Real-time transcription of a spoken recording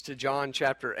to John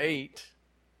chapter 8.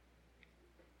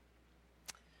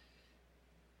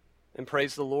 And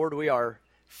praise the Lord, we are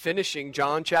finishing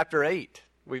John chapter 8.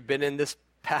 We've been in this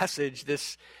passage,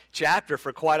 this chapter,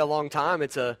 for quite a long time.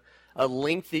 It's a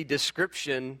lengthy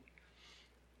description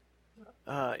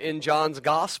in John's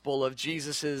gospel of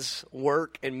Jesus'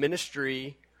 work and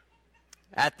ministry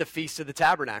at the Feast of the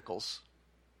Tabernacles.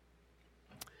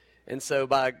 And so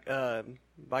by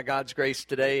God's grace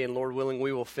today, and Lord willing,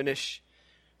 we will finish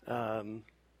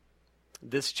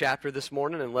this chapter this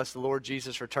morning, unless the Lord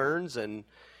Jesus returns, and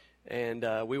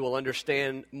we will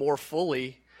understand more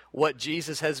fully what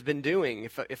Jesus has been doing.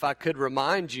 If I could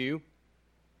remind you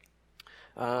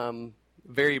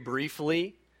very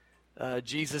briefly,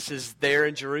 Jesus is there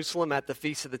in Jerusalem at the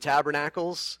Feast of the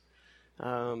Tabernacles.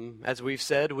 As we've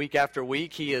said, week after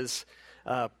week, he is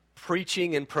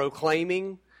preaching and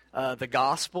proclaiming the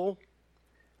gospel.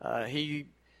 He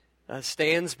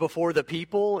stands before the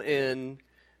people in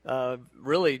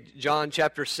really John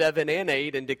chapter 7 and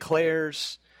 8 and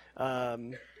declares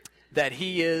that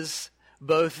he is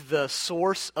both the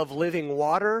source of living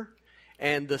water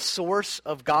and the source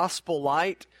of gospel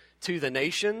light to the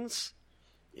nations.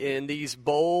 In these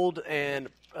bold and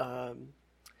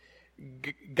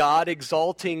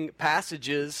God-exalting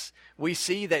passages, we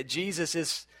see that Jesus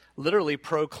is literally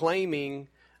proclaiming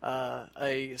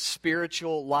a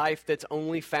spiritual life that's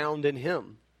only found in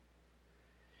him.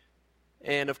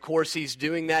 And of course, he's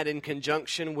doing that in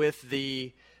conjunction with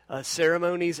the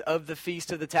ceremonies of the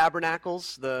Feast of the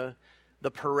Tabernacles, the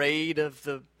parade of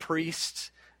the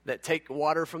priests that take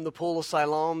water from the pool of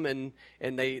Siloam and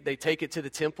they take it to the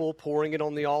temple, pouring it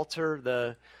on the altar,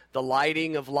 the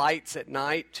lighting of lights at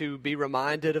night to be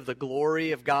reminded of the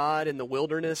glory of God in the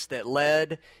wilderness that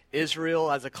led Israel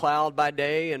as a cloud by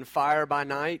day and fire by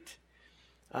night.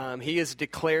 He is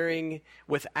declaring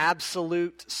with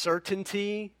absolute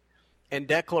certainty and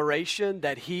declaration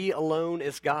that he alone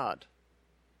is God.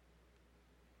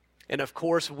 And of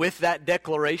course, with that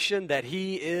declaration that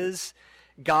he is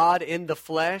God in the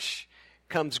flesh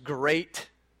comes great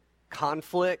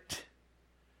conflict.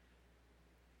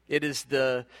 It is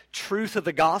the truth of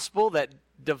the gospel that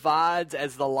divides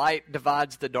as the light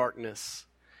divides the darkness.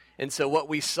 And so what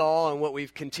we saw and what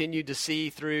we've continued to see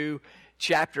through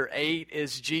chapter 8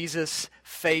 is Jesus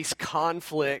face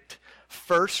conflict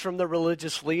first from the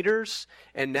religious leaders,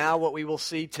 and now what we will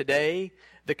see today,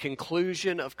 the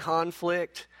conclusion of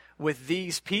conflict with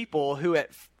these people who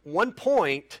at one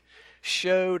point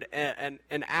showed an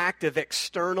act of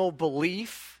external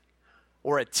belief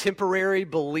or a temporary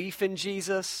belief in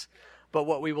Jesus, but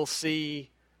what we will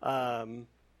see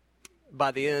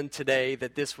by the end today,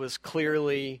 that this was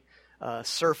clearly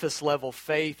surface level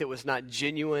faith. It was not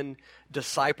genuine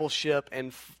discipleship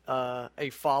and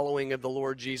a following of the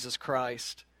Lord Jesus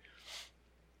Christ.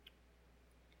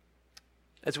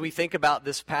 As we think about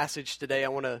this passage today, I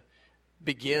want to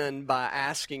begin by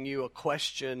asking you a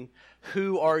question.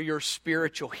 Who are your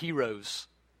spiritual heroes?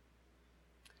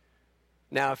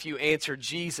 Now, if you answer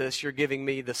Jesus, you're giving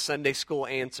me the Sunday school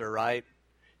answer, right?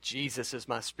 Jesus is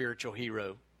my spiritual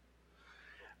hero.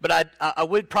 But I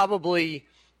would probably,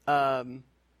 I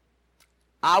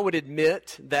would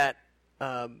admit that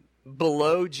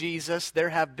below Jesus, there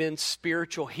have been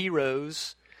spiritual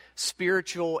heroes,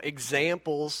 spiritual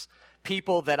examples,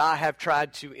 people that I have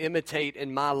tried to imitate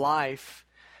in my life.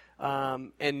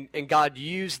 And God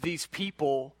used these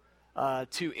people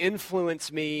to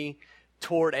influence me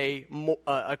toward a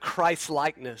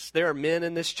Christ-likeness. There are men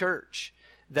in this church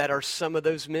that are some of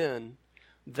those men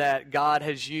that God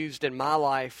has used in my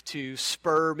life to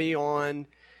spur me on.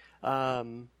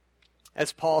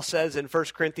 As Paul says in 1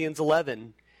 Corinthians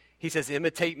 11, he says,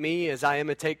 imitate me as I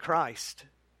imitate Christ.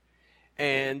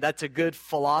 And that's a good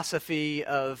philosophy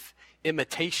of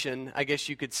imitation, I guess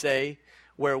you could say,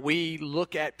 where we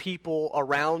look at people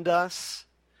around us.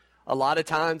 A lot of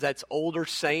times that's older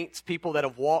saints, people that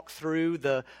have walked through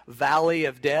the valley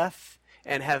of death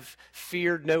and have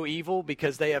feared no evil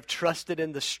because they have trusted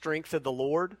in the strength of the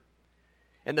Lord.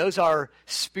 And those are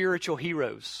spiritual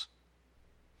heroes.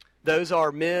 Those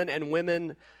are men and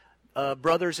women,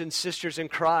 brothers and sisters in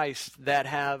Christ that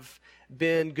have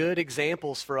been good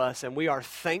examples for us, and we are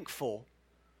thankful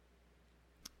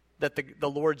that the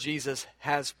Lord Jesus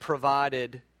has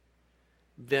provided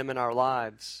them in our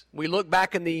lives. We look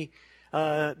back in the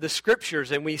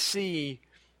scriptures and we see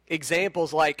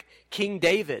examples like King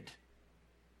David.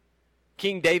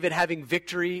 King David having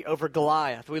victory over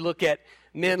Goliath. We look at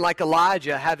men like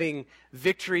Elijah having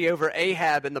victory over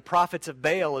Ahab and the prophets of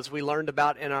Baal, as we learned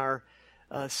about in our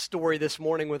story this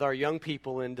morning with our young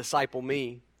people in Disciple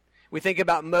Me. We think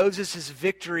about Moses'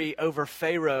 victory over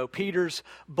Pharaoh, Peter's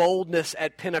boldness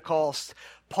at Pentecost,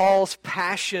 Paul's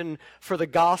passion for the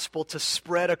gospel to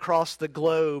spread across the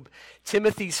globe,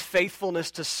 Timothy's faithfulness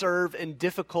to serve in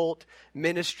difficult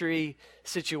ministry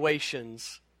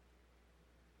situations.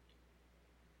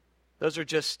 Those are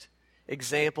just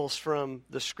examples from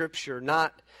the Scripture,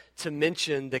 not to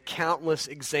mention the countless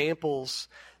examples,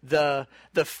 the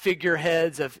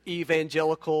figureheads of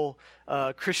evangelical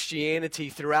Christianity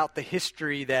throughout the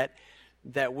history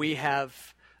that we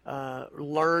have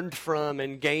learned from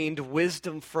and gained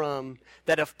wisdom from,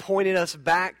 that have pointed us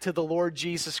back to the Lord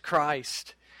Jesus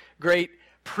Christ. Great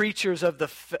preachers of the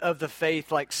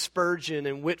faith like Spurgeon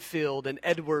and Whitefield and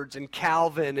Edwards and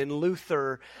Calvin and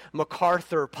Luther,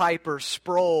 MacArthur, Piper,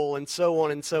 Sproul, and so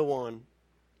on and so on.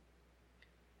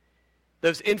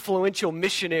 Those influential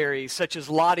missionaries such as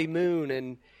Lottie Moon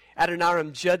and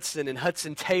Adoniram Judson and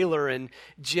Hudson Taylor and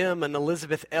Jim and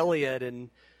Elizabeth Elliot and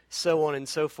so on and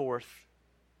so forth.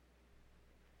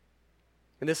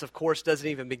 And this, of course, doesn't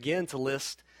even begin to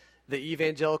list the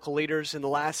evangelical leaders in the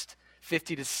last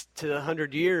 50 to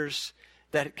 100 years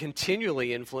that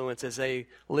continually influence as they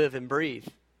live and breathe.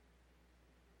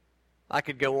 I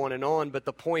could go on, but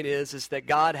the point is that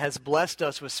God has blessed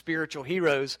us with spiritual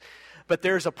heroes, but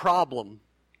there's a problem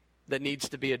that needs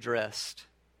to be addressed.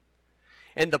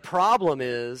 And the problem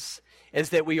is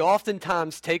that we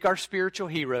oftentimes take our spiritual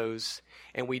heroes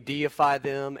and we deify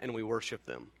them and we worship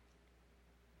them.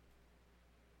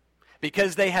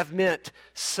 Because they have meant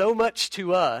so much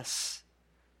to us,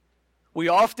 we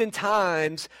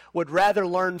oftentimes would rather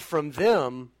learn from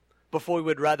them before we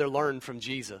would rather learn from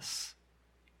Jesus.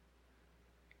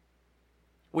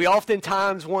 We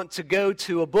oftentimes want to go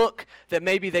to a book that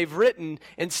maybe they've written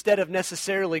instead of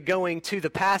necessarily going to the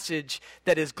passage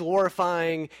that is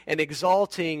glorifying and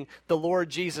exalting the Lord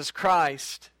Jesus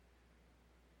Christ.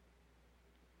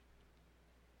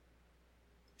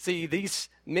 See, these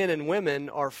men and women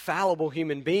are fallible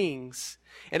human beings.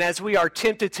 And as we are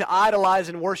tempted to idolize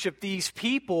and worship these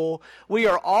people, we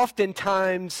are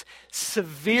oftentimes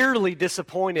severely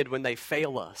disappointed when they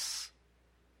fail us.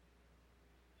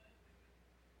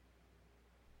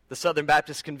 The Southern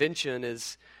Baptist Convention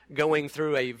is going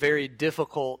through a very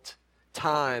difficult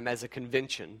time as a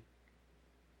convention.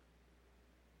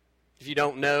 If you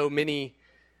don't know, many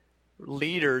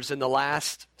leaders in the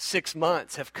last 6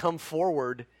 months have come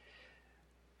forward,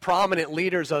 prominent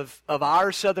leaders of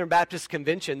our Southern Baptist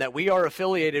Convention that we are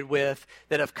affiliated with,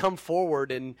 that have come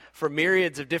forward and for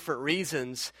myriads of different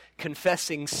reasons,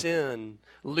 confessing sin,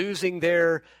 losing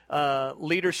their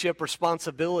leadership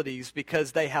responsibilities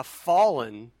because they have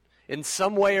fallen in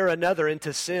some way or another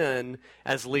into sin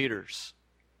as leaders.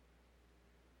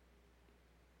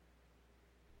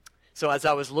 So as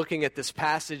I was looking at this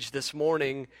passage this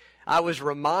morning, I was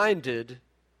reminded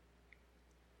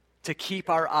to keep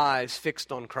our eyes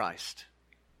fixed on Christ.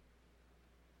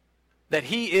 That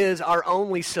He is our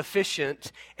only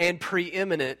sufficient and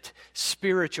preeminent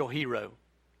spiritual hero.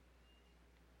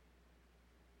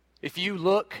 If you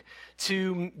look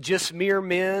to just mere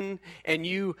men and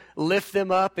you lift them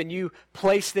up and you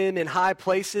place them in high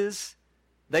places,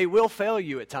 they will fail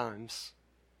you at times.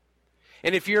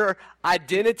 And if your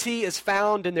identity is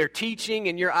found in their teaching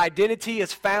and your identity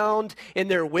is found in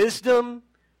their wisdom,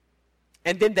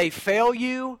 and then they fail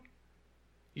you,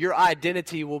 your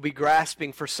identity will be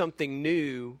grasping for something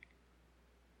new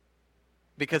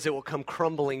because it will come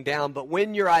crumbling down. But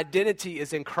when your identity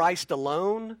is in Christ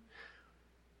alone,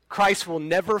 Christ will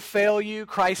never fail you.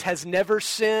 Christ has never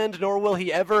sinned, nor will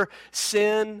He ever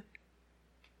sin.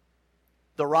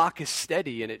 The rock is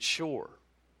steady and it's sure.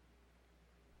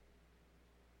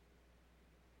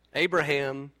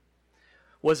 Abraham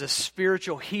was a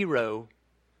spiritual hero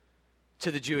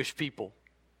to the Jewish people.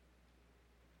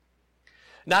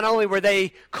 Not only were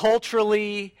they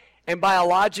culturally and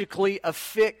biologically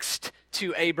affixed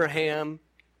to Abraham,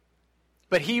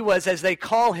 but he was, as they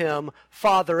call him,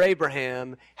 Father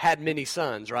Abraham, had many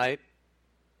sons, right?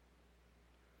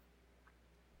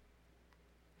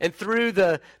 And through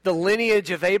the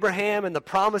lineage of Abraham and the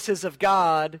promises of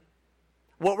God,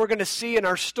 what we're going to see in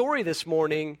our story this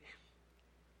morning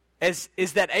is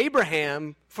that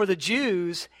Abraham, for the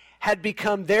Jews, had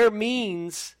become their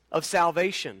means of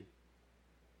salvation.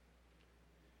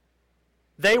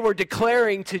 They were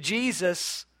declaring to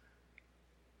Jesus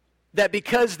that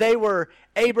because they were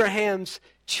Abraham's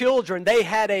children, they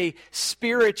had a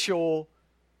spiritual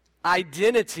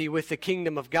identity with the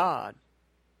kingdom of God.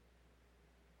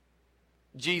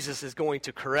 Jesus is going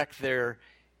to correct their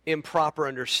improper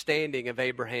understanding of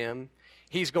Abraham.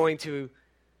 He's going to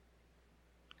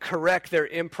correct their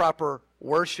improper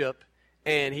worship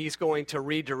and he's going to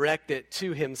redirect it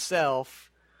to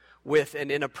himself with an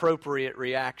inappropriate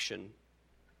reaction.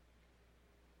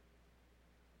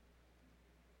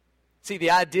 See,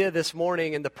 the idea this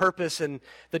morning and the purpose and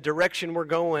the direction we're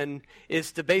going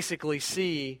is to basically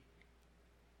see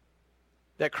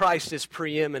that Christ is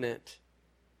preeminent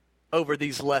over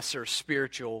these lesser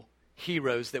spiritual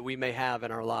heroes that we may have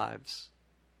in our lives.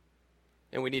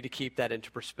 And we need to keep that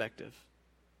into perspective.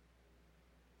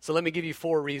 So let me give you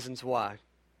 4 reasons why.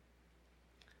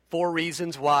 4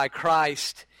 reasons why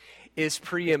Christ is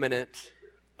preeminent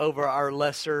over our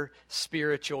lesser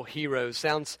spiritual heroes.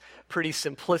 Sounds pretty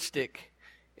simplistic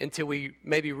until we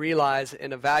maybe realize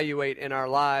and evaluate in our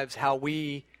lives how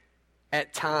we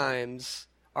at times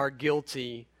are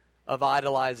guilty of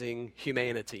idolizing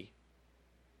humanity.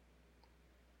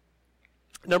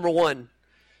 Number 1,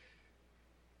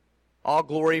 all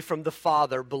glory from the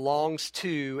Father belongs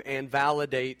to and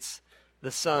validates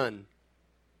the Son.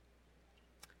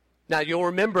 Now you'll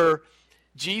remember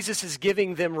Jesus is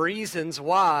giving them reasons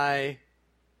why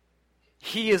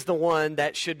he is the one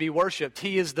that should be worshiped.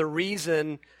 He is the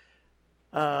reason,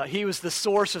 he was the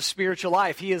source of spiritual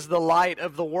life. He is the light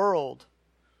of the world.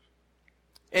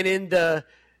 And in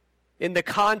the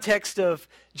context of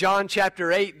John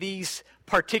chapter 8, these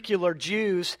particular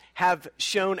Jews have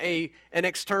shown an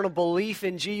external belief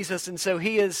in Jesus, and so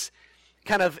he is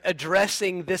kind of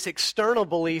addressing this external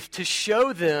belief to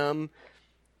show them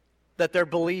that their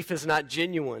belief is not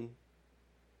genuine.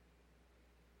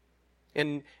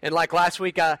 And like last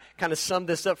week, I kind of summed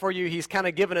this up for you. He's kind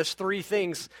of given us 3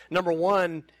 things. Number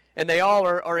 1, and they all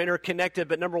are interconnected,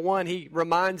 but number 1, he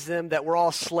reminds them that we're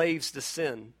all slaves to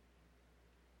sin.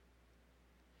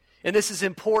 And this is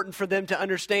important for them to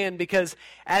understand because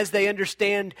as they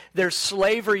understand their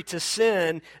slavery to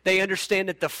sin, they understand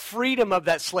that the freedom of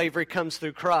that slavery comes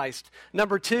through Christ.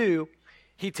 Number 2,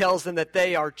 he tells them that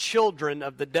they are children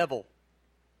of the devil.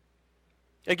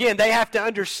 Again, they have to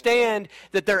understand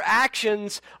that their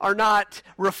actions are not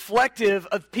reflective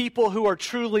of people who are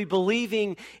truly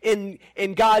believing in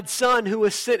God's Son who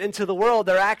was sent into the world.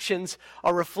 Their actions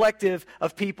are reflective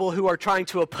of people who are trying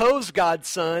to oppose God's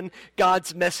Son,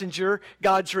 God's messenger,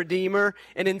 God's Redeemer,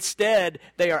 and instead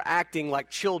they are acting like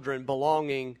children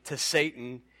belonging to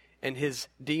Satan and his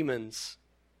demons.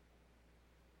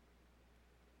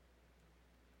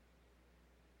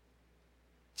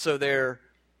 So they're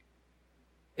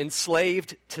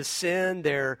enslaved to sin,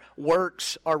 their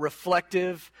works are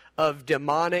reflective of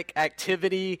demonic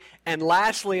activity, and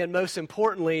lastly and most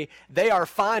importantly, they are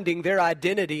finding their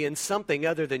identity in something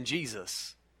other than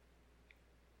Jesus.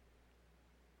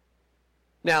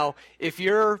 Now, if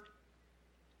you're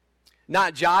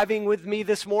not jiving with me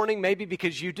this morning, maybe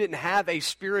because you didn't have a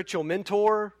spiritual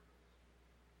mentor,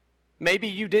 maybe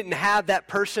you didn't have that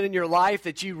person in your life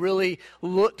that you really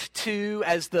looked to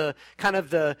as the kind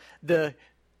of the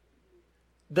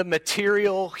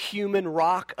material human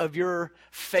rock of your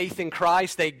faith in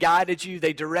Christ. They guided you,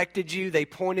 they directed you, they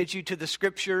pointed you to the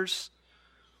Scriptures.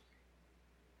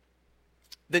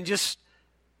 Then just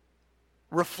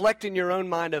reflect in your own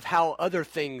mind of how other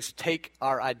things take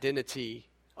our identity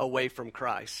away from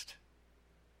Christ.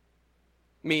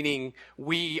 Meaning,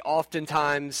 we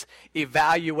oftentimes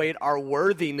evaluate our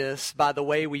worthiness by the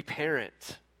way we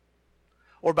parent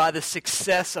or by the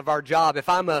success of our job. If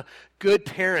I'm a good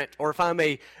parent or if I'm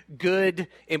a good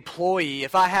employee,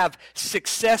 if I have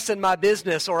success in my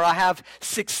business or I have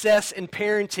success in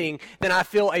parenting, then I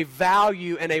feel a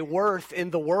value and a worth in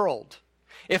the world.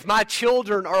 If my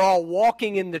children are all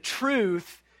walking in the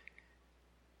truth,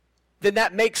 then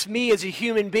that makes me as a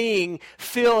human being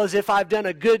feel as if I've done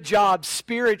a good job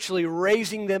spiritually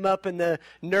raising them up in the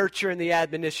nurture and the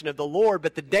admonition of the Lord.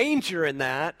 But the danger in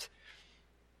that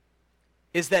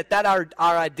is that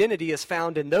our identity is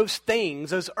found in those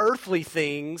things, those earthly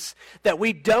things that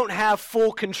we don't have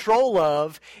full control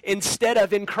of instead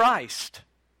of in Christ.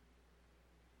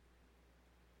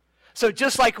 So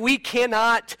just like we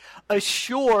cannot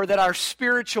assure that our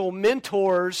spiritual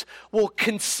mentors will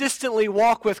consistently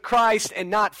walk with Christ and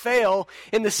not fail,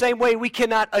 in the same way we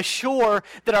cannot assure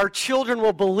that our children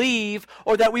will believe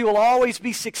or that we will always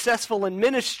be successful in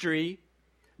ministry.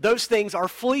 Those things are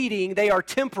fleeting, they are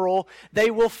temporal,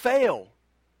 they will fail.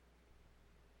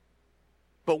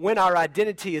 But when our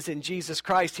identity is in Jesus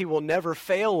Christ, He will never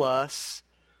fail us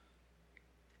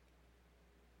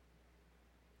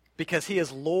because He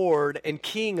is Lord and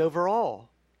King over all.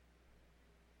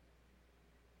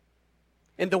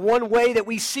 And the one way that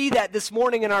we see that this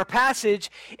morning in our passage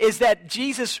is that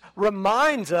Jesus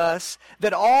reminds us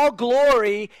that all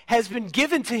glory has been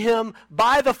given to him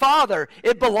by the Father.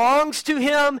 It belongs to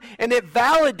him, and it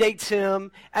validates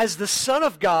him as the Son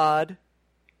of God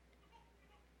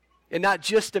and not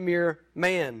just a mere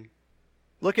man.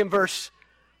 Look in verse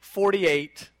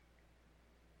 48.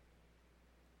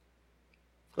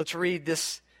 Let's read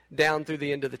this down through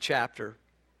the end of the chapter.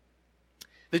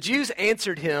 The Jews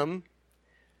answered him,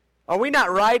 "Are we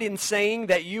not right in saying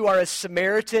that you are a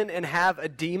Samaritan and have a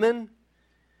demon?"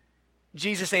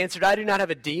 Jesus answered, "I do not have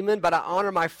a demon, but I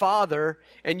honor my Father,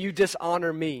 and you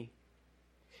dishonor me.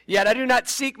 Yet I do not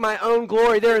seek my own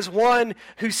glory. There is one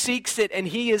who seeks it, and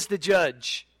he is the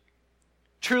judge.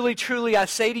 Truly, truly, I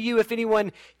say to you, if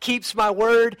anyone keeps my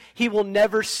word, he will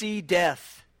never see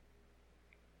death."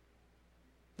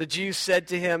 The Jews said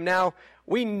to him, "Now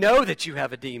we know that you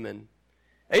have a demon.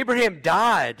 Abraham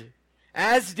died,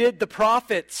 as did the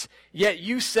prophets, yet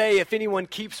you say, if anyone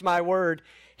keeps my word,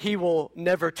 he will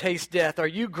never taste death. Are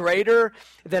you greater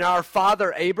than our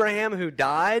father Abraham, who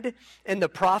died, and the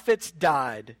prophets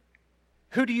died?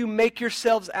 Who do you make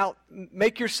yourself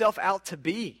out to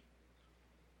be?"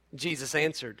 Jesus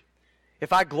answered,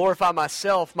 "If I glorify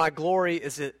myself, my glory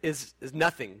is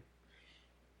nothing.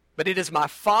 But it is my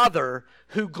Father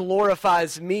who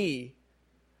glorifies me,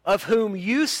 of whom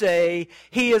you say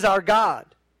he is our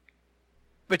God.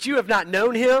 But you have not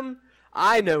known him,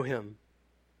 I know him.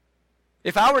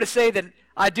 If I were to say that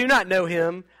I do not know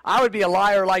him, I would be a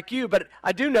liar like you, but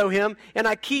I do know him, and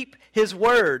I keep his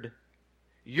word.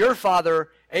 Your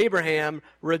father Abraham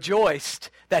rejoiced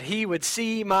that he would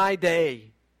see my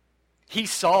day. He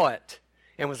saw it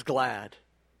and was glad."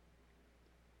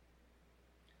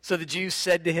 So the Jews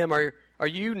said to him, Are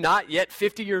you not yet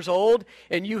 50 years old,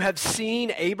 and you have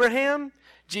seen Abraham?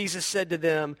 Jesus said to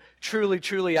them, "Truly,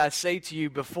 truly, I say to you,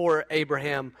 before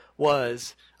Abraham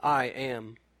was, I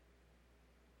am."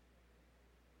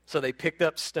 So they picked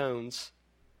up stones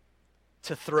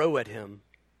to throw at him,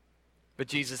 but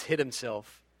Jesus hid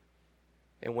himself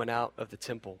and went out of the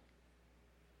temple.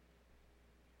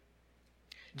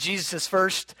 Jesus'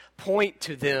 first point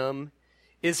to them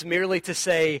is merely to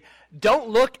say, don't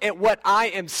look at what I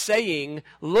am saying,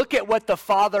 look at what the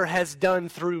Father has done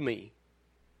through me.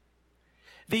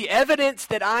 The evidence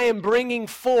that I am bringing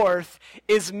forth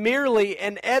is merely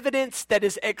an evidence that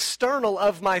is external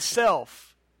of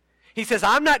myself. He says,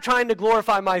 I'm not trying to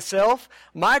glorify myself.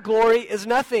 My glory is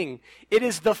nothing. It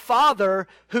is the Father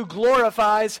who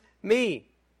glorifies me.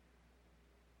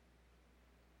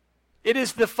 It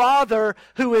is the Father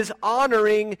who is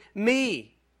honoring me.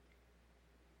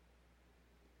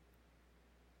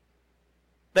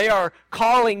 They are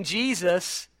calling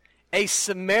Jesus a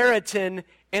Samaritan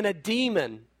and a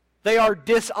demon. They are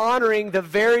dishonoring the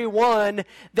very one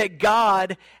that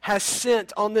God has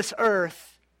sent on this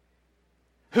earth,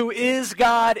 who is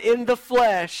God in the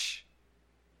flesh.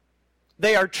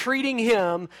 They are treating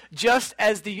him just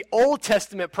as the Old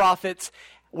Testament prophets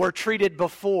were treated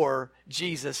before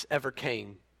Jesus ever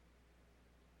came.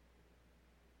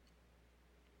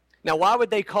 Now, why would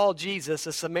they call Jesus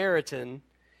a Samaritan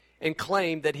and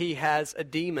claim that he has a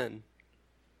demon?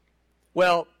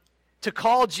 Well, to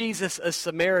call Jesus a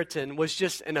Samaritan was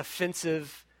just an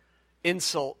offensive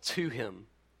insult to him.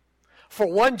 For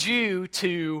one Jew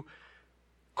to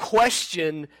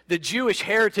question the Jewish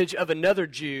heritage of another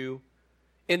Jew,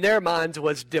 in their minds,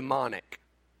 was demonic.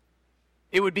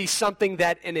 It would be something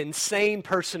that an insane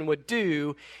person would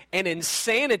do, and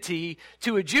insanity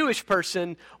to a Jewish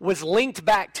person was linked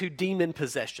back to demon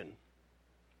possession.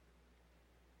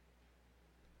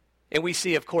 And we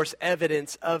see, of course,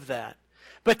 evidence of that.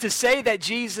 But to say that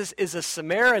Jesus is a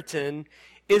Samaritan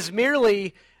is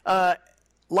merely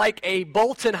like a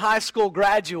Bolton High School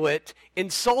graduate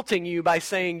insulting you by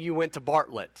saying you went to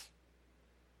Bartlett.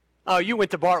 Oh, you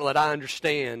went to Bartlett, I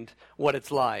understand what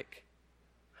it's like.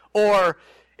 Or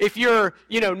if you're,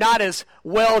 not as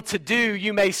well-to-do,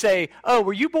 you may say, oh,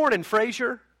 were you born in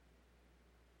Fraser?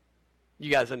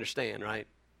 You guys understand, right?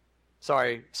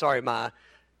 Sorry, my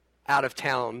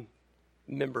out-of-town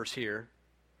members here.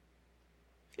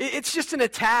 It's just an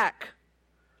attack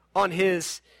on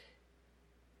his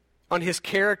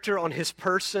character, on his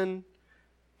person,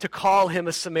 to call him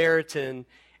a Samaritan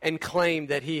and claim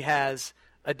that he has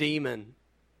a demon.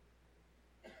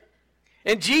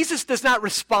 And Jesus does not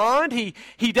respond.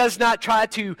 He does not try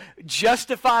to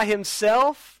justify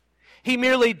himself. He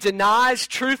merely denies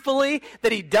truthfully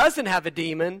that he doesn't have a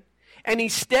demon, and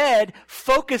instead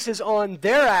focuses on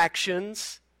their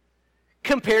actions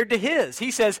compared to his.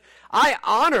 He says, I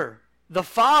honor the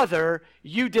Father,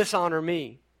 you dishonor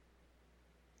me.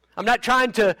 I'm not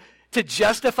trying to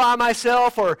justify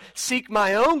myself or seek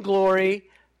my own glory.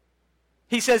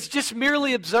 He says, just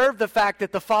merely observe the fact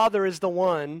that the Father is the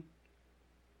one.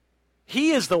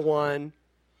 He is the one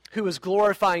who is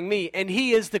glorifying me, and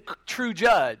He is the true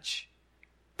judge,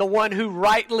 the one who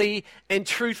rightly and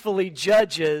truthfully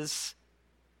judges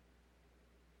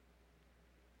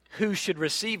who should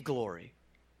receive glory.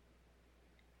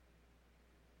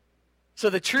 So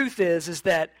the truth is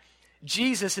that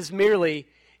Jesus is merely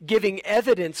giving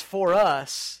evidence for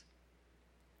us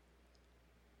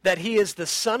that He is the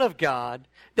Son of God,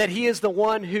 that He is the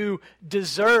one who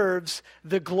deserves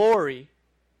the glory.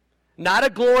 Not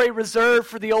a glory reserved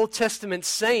for the Old Testament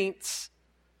saints,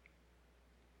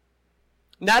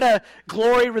 not a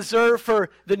glory reserved for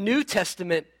the New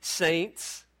Testament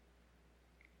saints,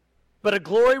 but a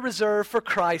glory reserved for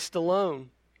Christ alone.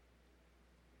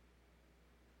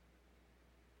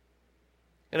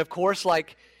 And of course,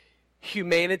 like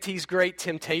humanity's great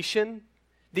temptation,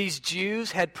 these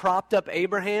Jews had propped up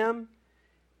Abraham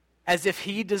as if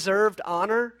he deserved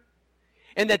honor,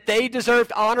 and that they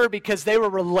deserved honor because they were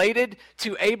related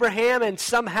to Abraham, and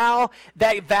somehow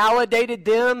that validated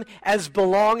them as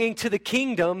belonging to the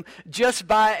kingdom just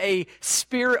by a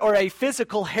spirit or a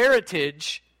physical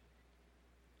heritage.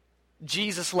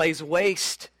 Jesus lays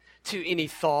waste to any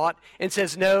thought and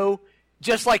says, no,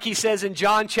 just like He says in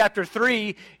John chapter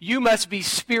 3, you must be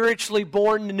spiritually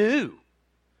born new.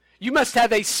 You must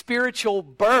have a spiritual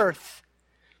birth,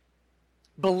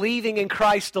 believing in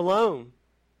Christ alone.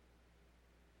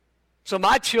 So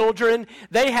my children,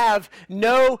 they have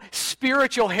no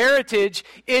spiritual heritage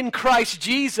in Christ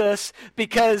Jesus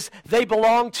because they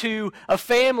belong to a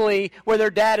family where their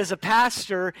dad is a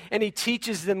pastor and he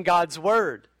teaches them God's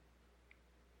Word.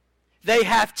 They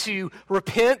have to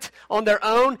repent on their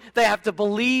own. They have to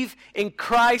believe in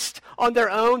Christ on their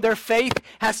own. Their faith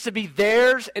has to be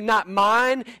theirs and not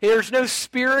mine. There's no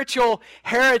spiritual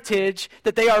heritage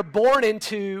that they are born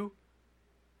into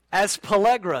as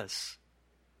pelegras.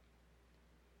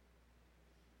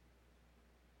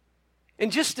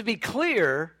 And just to be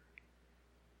clear,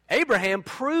 Abraham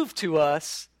proved to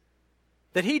us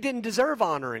that he didn't deserve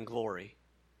honor and glory.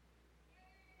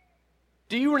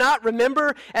 Do you not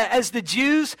remember, as the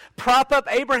Jews prop up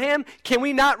Abraham, can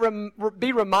we not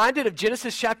be reminded of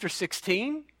Genesis chapter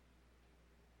 16?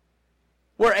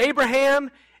 Where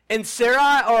Abraham and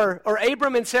Sarah, or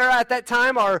Abram and Sarah at that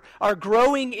time, are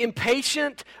growing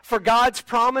impatient for God's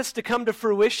promise to come to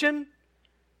fruition.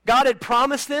 God had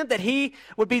promised them that He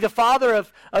would be the father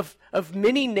of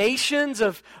many nations,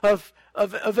 of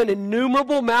an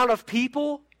innumerable amount of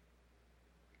people.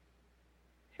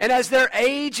 And as their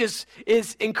age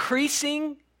is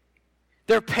increasing,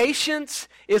 their patience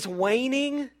is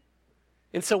waning.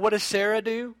 And so what does Sarah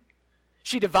do?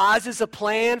 She devises a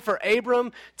plan for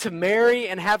Abram to marry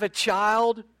and have a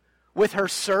child with her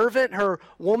servant, her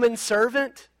woman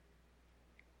servant.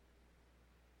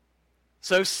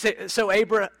 So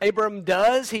Abram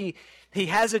does. He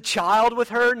has a child with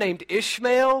her named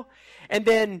Ishmael. And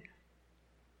then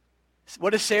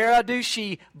what does Sarah do?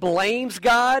 She blames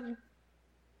God.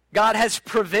 God has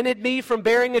prevented me from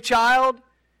bearing a child.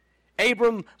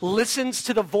 Abram listens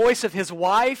to the voice of his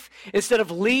wife instead of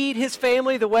lead his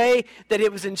family the way that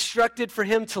it was instructed for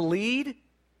him to lead.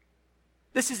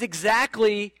 This is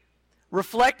exactly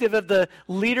reflective of the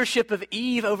leadership of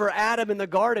Eve over Adam in the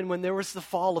garden when there was the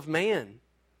fall of man.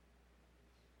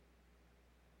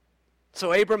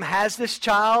 So Abram has this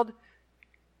child.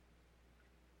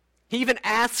 He even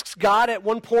asks God at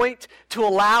one point to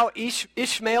allow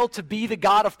Ishmael to be the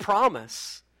God of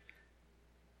promise.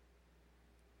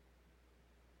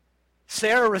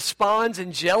 Sarah responds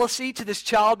in jealousy to this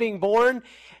child being born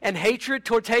and hatred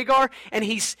towards Hagar, and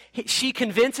she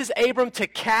convinces Abram to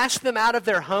cast them out of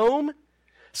their home.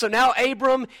 So now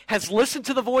Abram has listened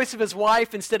to the voice of his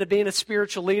wife instead of being a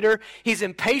spiritual leader. He's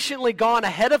impatiently gone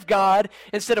ahead of God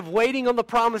instead of waiting on the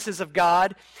promises of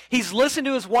God. He's listened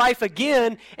to his wife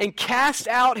again and cast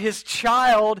out his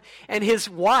child and his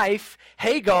wife,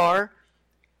 Hagar,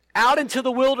 out into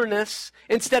the wilderness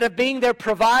instead of being their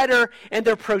provider and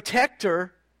their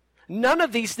protector. None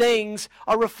of these things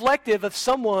are reflective of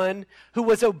someone who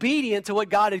was obedient to what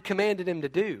God had commanded him to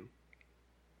do.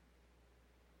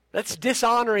 That's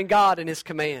dishonoring God and His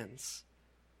commands.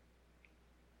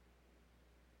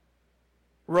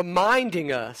 Reminding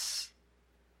us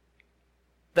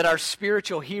that our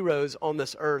spiritual heroes on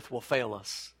this earth will fail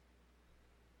us.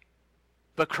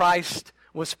 But Christ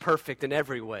was perfect in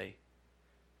every way.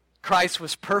 Christ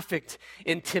was perfect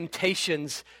in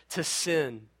temptations to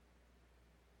sin.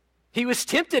 He was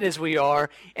tempted as we are,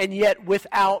 and yet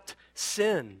without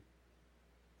sin.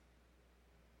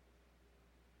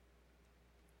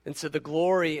 And so the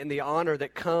glory and the honor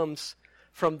that comes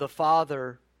from the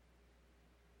Father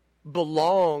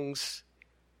belongs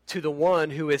to the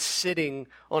one who is sitting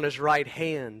on his right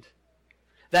hand.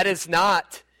 That is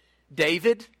not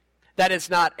David. That is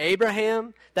not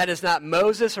Abraham. That is not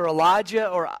Moses or Elijah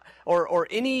or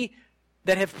any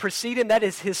that have preceded him. That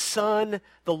is his Son,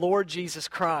 the Lord Jesus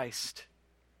Christ,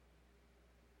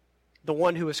 the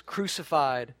one who was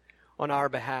crucified on our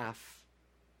behalf.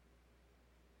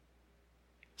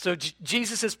 So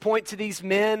Jesus' point to these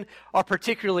men are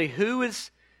particularly, who is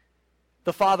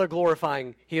the Father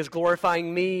glorifying? He is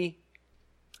glorifying me,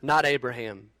 not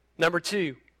Abraham. Number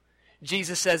 2,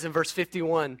 Jesus says in verse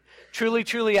 51, "Truly,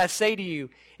 truly, I say to you,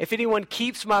 if anyone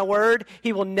keeps my word,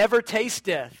 he will never taste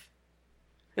death."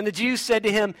 And the Jews said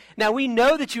to him, "Now we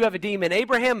know that you have a demon.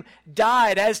 Abraham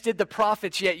died, as did the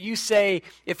prophets, yet you say,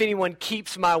 if anyone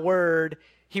keeps my word,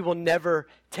 he will never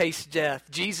taste death."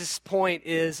 Jesus' point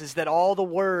is that all the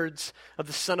words of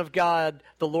the Son of God,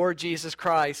 the Lord Jesus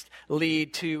Christ,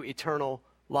 lead to eternal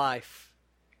life.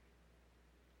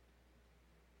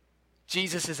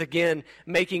 Jesus is again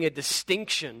making a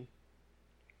distinction.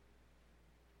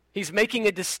 He's making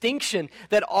a distinction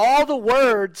that all the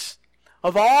words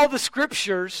of all the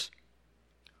Scriptures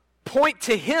point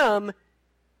to Him,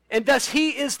 and thus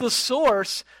He is the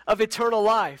source of eternal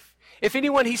life. If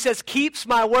anyone, he says, keeps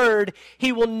my word,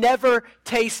 he will never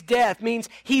taste death. Means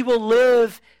he will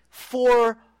live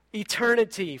for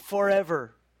eternity,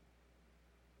 forever.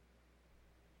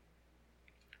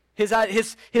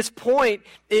 His point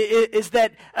is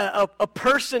that a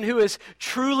person who is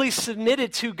truly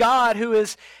submitted to God, who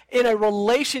is in a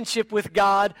relationship with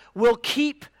God, will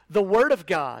keep the word of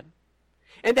God.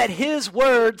 And that his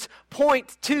words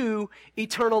point to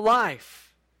eternal life.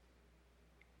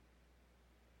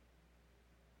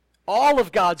 All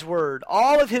of God's word,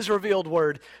 all of his revealed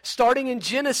word, starting in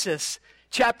Genesis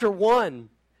chapter 1,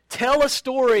 tell a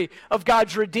story of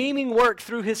God's redeeming work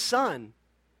through his Son,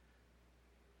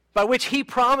 by which he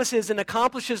promises and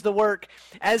accomplishes the work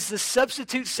as the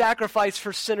substitute sacrifice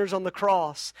for sinners on the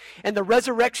cross, and the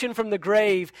resurrection from the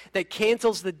grave that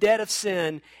cancels the debt of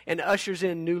sin and ushers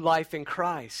in new life in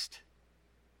Christ.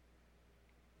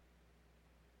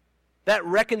 That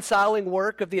reconciling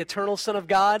work of the eternal Son of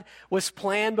God was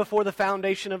planned before the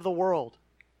foundation of the world.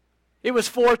 It was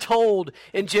foretold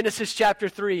in Genesis chapter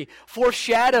 3,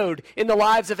 foreshadowed in the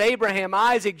lives of Abraham,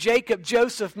 Isaac, Jacob,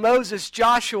 Joseph, Moses,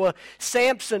 Joshua,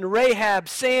 Samson, Rahab,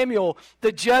 Samuel,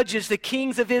 the judges, the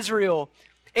kings of Israel,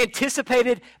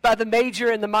 anticipated by the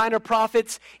major and the minor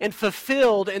prophets, and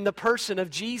fulfilled in the person of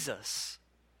Jesus.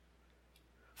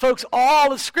 Folks,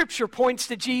 all of Scripture points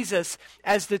to Jesus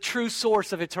as the true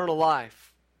source of eternal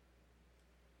life.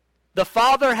 The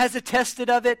Father has attested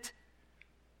of it,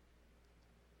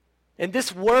 and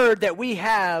this word that we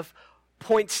have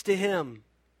points to Him.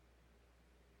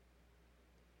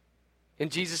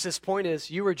 And Jesus' point is,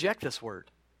 you reject this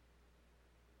word.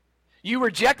 You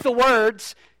reject the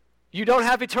words, you don't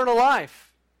have eternal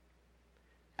life.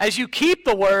 As you keep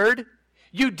the word,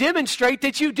 you demonstrate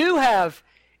that you do have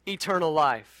eternal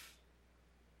life.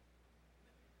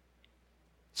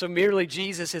 So merely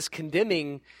Jesus is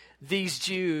condemning these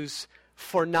Jews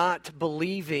for not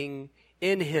believing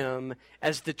in Him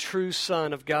as the true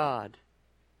Son of God.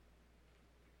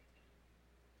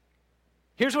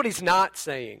 Here's what He's not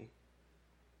saying.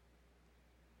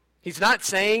 He's not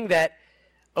saying that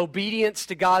obedience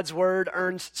to God's word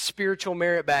earns spiritual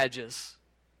merit badges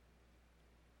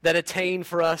that attain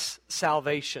for us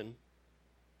salvation.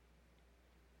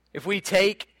 If we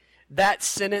take that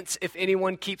sentence, if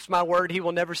anyone keeps my word, he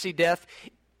will never see death,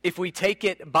 if we take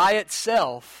it by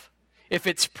itself, if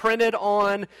it's printed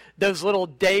on those little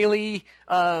daily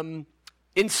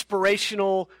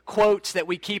inspirational quotes that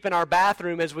we keep in our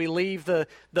bathroom as we leave the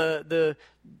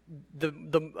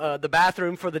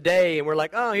bathroom for the day, and we're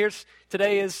like, oh,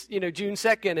 today is June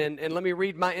 2nd, and let me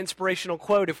read my inspirational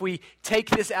quote. If we take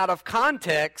this out of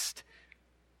context,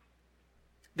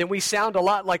 then we sound a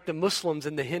lot like the Muslims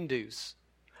and the Hindus.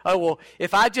 Oh, well,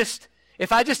 if I just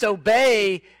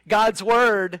obey God's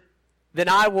word, then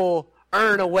I will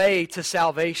earn a way to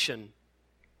salvation.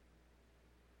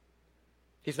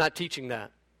 He's not teaching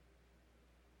that.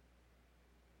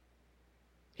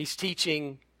 He's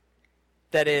teaching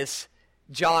that, as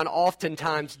John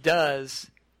oftentimes does,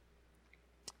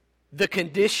 the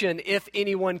condition, if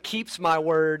anyone keeps my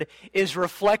word, is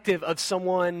reflective of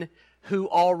someone who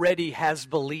already has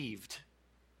believed.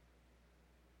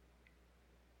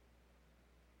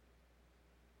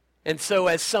 And so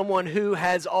as someone who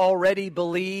has already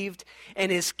believed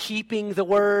and is keeping the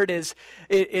word, it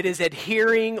is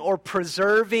adhering or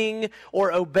preserving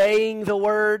or obeying the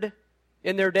word,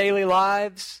 in their daily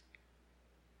lives,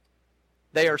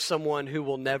 they are someone who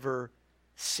will never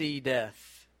see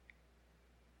death.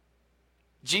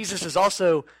 Jesus is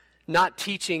also not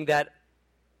teaching that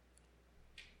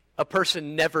a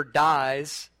person never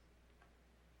dies,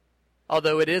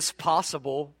 although it is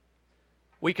possible.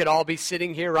 We could all be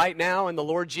sitting here right now and the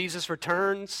Lord Jesus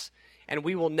returns and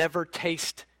we will never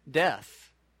taste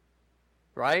death,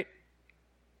 right?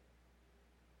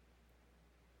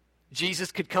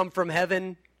 Jesus could come from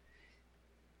heaven,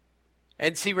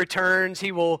 and as he returns,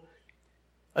 he will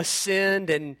ascend,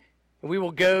 and we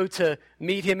will go to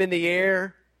meet him in the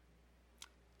air,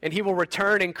 and he will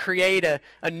return and create a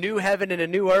new heaven and a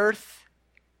new earth.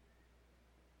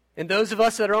 And those of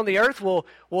us that are on the earth will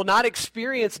not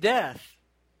experience death.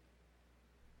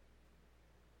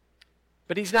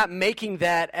 But he's not making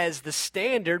that as the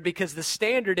standard, because the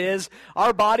standard is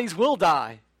our bodies will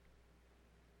die,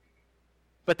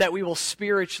 but that we will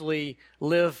spiritually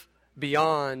live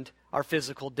beyond our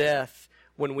physical death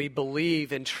when we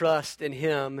believe and trust in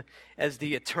him as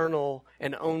the eternal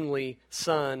and only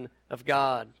Son of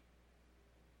God.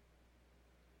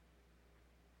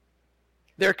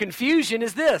 Their confusion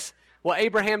is this: well,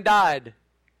 Abraham died.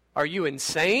 Are you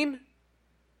insane?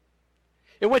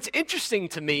 And what's interesting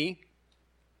to me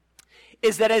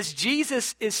is that as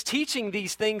Jesus is teaching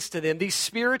these things to them, these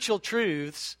spiritual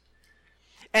truths,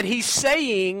 and he's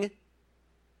saying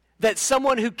that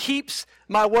someone who keeps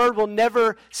my word will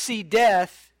never see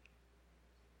death,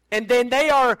 and then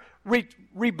they are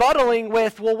rebuttaling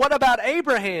with, well, what about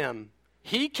Abraham?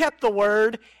 He kept the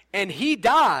word and he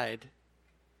died.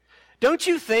 Don't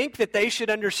you think that they should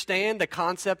understand the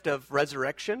concept of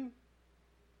resurrection?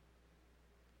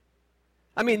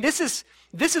 I mean, this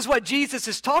is what Jesus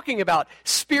is talking about,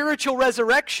 spiritual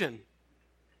resurrection.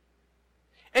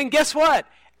 And guess what?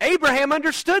 Abraham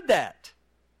understood that.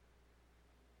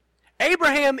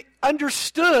 Abraham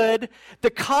understood the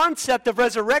concept of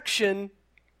resurrection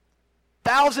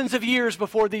thousands of years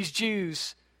before these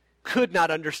Jews could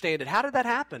not understand it. How did that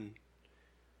happen?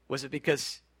 Was it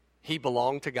because he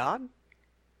belonged to God?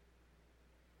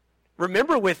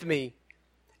 Remember with me,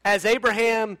 as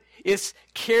Abraham is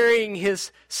carrying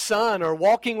his son or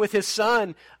walking with his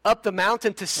son up the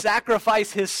mountain to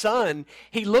sacrifice his son,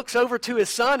 he looks over to his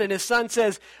son and his son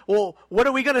says, well, what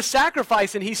are we going to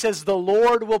sacrifice? And he says, the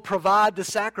Lord will provide the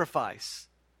sacrifice.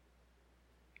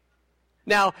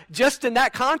 Now, just in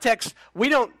that context, we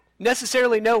don't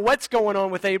necessarily know what's going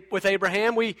on with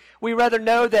Abraham. We rather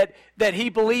know that he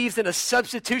believes in a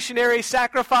substitutionary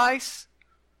sacrifice,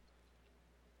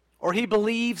 or he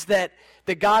believes that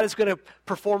God is going to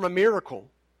perform a miracle.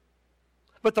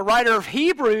 But the writer of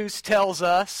Hebrews tells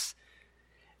us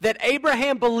that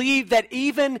Abraham believed that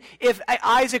even if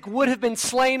Isaac would have been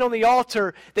slain on the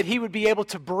altar, that he would be able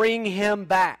to bring him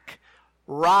back,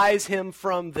 rise him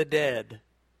from the dead.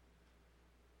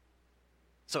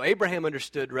 So Abraham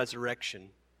understood resurrection.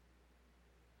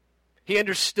 He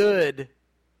understood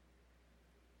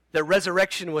that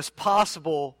resurrection was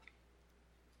possible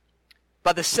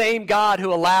by the same God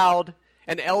who allowed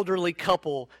an elderly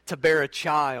couple to bear a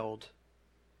child,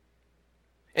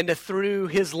 and that through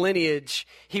his lineage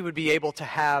he would be able to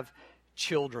have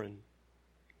children.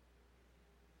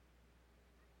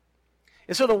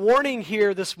 And so the warning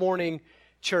here this morning,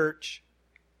 church,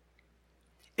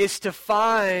 is to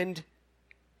find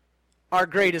our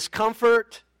greatest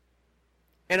comfort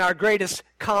and our greatest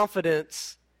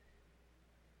confidence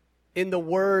in the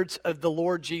words of the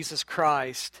Lord Jesus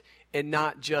Christ and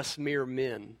not just mere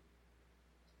men.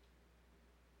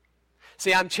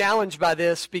 See, I'm challenged by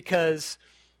this because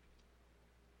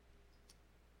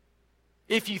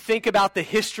if you think about the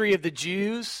history of the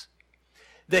Jews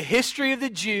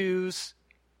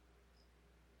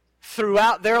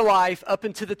throughout their life up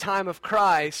into the time of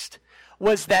Christ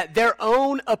was that their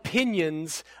own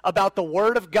opinions about the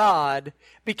Word of God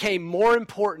became more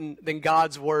important than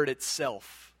God's Word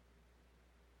itself.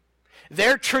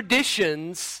 Their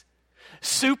traditions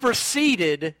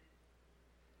superseded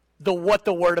what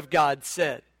the Word of God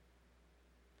said.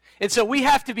 And so we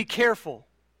have to be careful.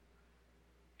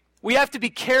 We have to be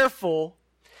careful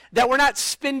that we're not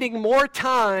spending more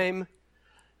time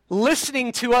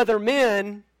listening to other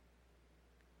men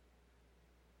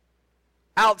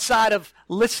outside of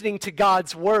listening to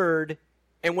God's Word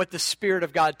and what the Spirit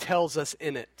of God tells us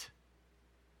in it.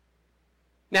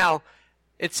 Now,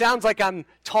 it sounds like I'm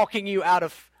talking you out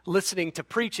of listening to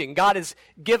preaching. God has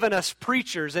given us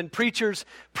preachers, and preachers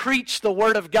preach the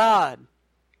Word of God.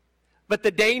 But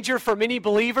the danger for many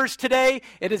believers today,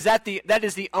 that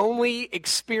is the only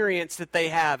experience that they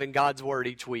have in God's Word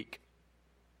each week.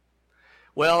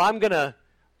 Well, I'm going to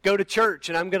go to church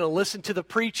and I'm going to listen to the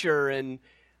preacher and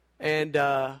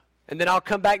then I'll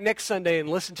come back next Sunday and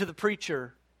listen to the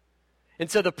preacher. And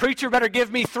so the preacher better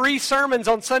give me 3 sermons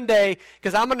on Sunday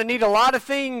because I'm going to need a lot of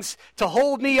things to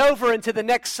hold me over into the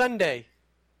next Sunday.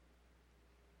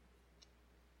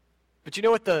 But you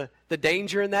know what the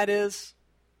danger in that is?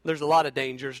 There's a lot of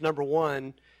dangers. Number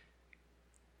one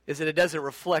is that it doesn't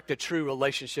reflect a true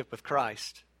relationship with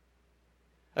Christ.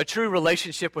 A true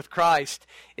relationship with Christ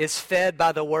is fed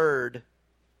by the Word.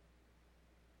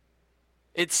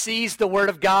 It sees the Word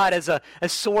of God as a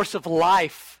source of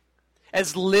life,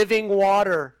 as living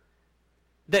water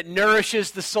that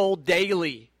nourishes the soul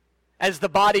daily, as the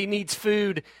body needs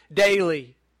food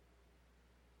daily.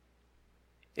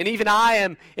 And even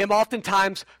I am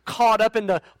oftentimes caught up in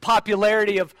the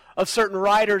popularity of certain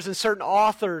writers and certain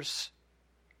authors.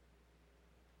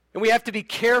 And we have to be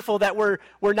careful that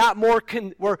we're not more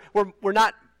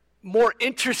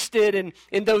interested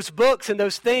in those books and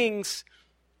those things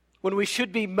when we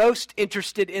should be most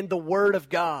interested in the Word of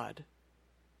God.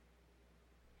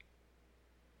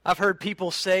 I've heard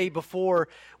people say before,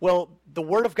 well, the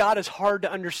Word of God is hard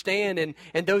to understand,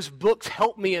 and those books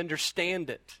help me understand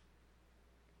it.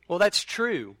 Well, that's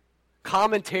true.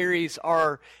 Commentaries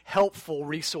are helpful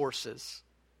resources.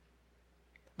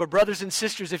 But brothers and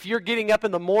sisters, if you're getting up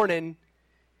in the morning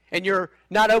and you're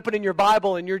not opening your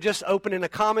Bible and you're just opening a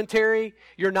commentary,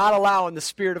 you're not allowing the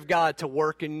Spirit of God to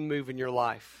work and move in your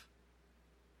life.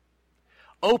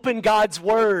 Open God's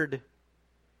Word.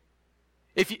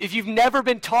 If you've never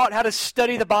been taught how to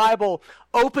study the Bible,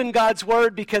 open God's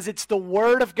Word because it's the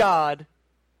Word of God,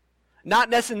 not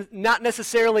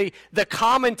necessarily the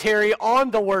commentary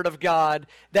on the Word of God,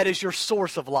 that is your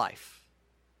source of life.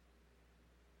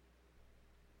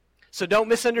 So don't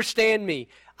misunderstand me.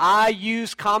 I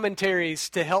use commentaries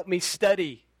to help me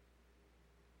study.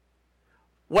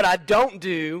 What I don't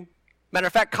do, matter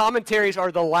of fact, commentaries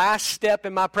are the last step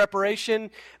in my preparation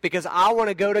because I want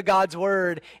to go to God's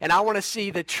Word and I want to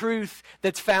see the truth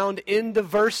that's found in the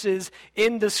verses,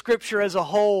 in the Scripture as a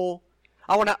whole.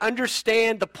 I want to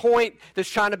understand the point that's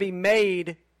trying to be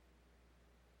made.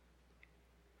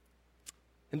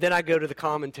 And then I go to the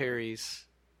commentaries,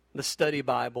 the study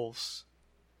Bibles.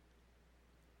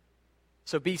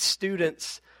 So be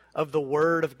students of the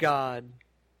Word of God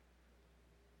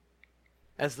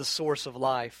as the source of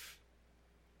life.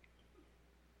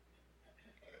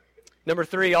 Number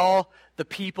 3, all the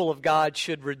people of God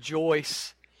should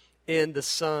rejoice in the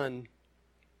Son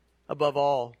above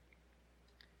all.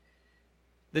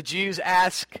 The Jews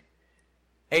asked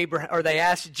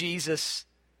Jesus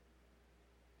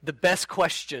the best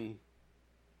question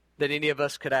that any of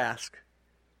us could ask,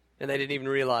 and they didn't even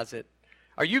realize it.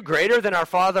 Are you greater than our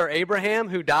father Abraham,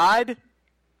 who died,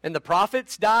 and the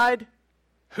prophets died?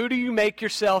 Who do you make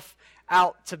yourself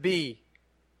out to be?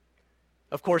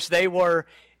 Of course, they were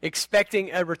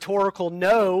expecting a rhetorical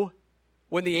no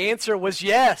when the answer was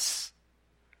yes.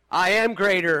 I am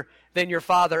greater than your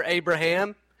father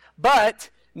Abraham, but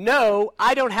no,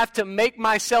 I don't have to make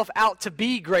myself out to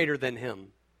be greater than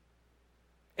him.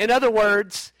 In other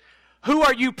words, who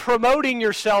are you promoting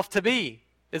yourself to be,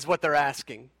 is what they're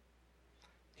asking.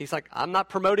 He's like, I'm not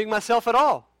promoting myself at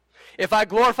all. If I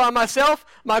glorify myself,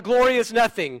 my glory is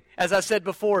nothing. As I said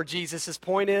before, Jesus'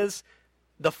 point is,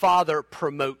 the Father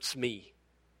promotes me.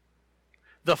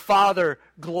 The Father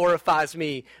glorifies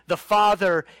me. The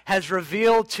Father has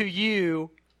revealed to you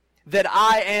that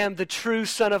I am the true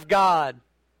Son of God.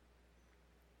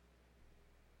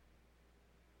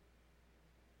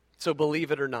 So believe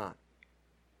it or not.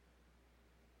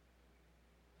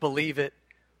 Believe it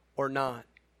or not.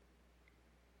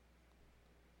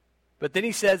 But then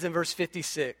he says in verse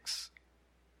 56,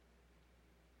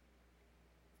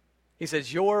 he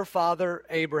says, your father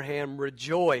Abraham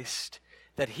rejoiced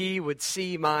that he would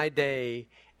see my day,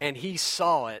 and he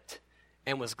saw it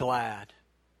and was glad.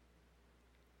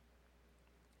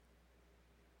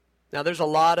 Now there's a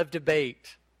lot of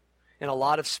debate and a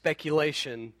lot of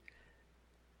speculation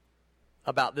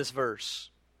about this verse.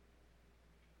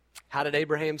 How did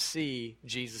Abraham see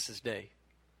Jesus' day?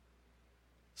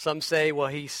 Some say, well,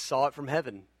 he saw it from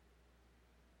heaven.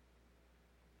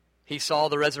 He saw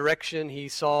the resurrection. He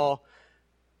saw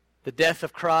the death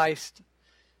of Christ.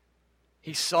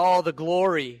 He saw the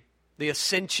glory, the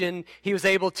ascension. He was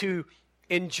able to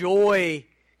enjoy,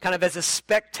 kind of as a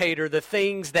spectator, the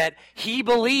things that he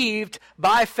believed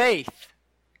by faith.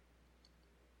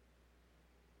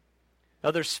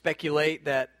 Others speculate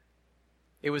that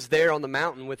it was there on the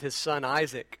mountain with his son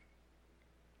Isaac,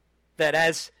 that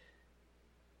as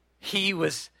he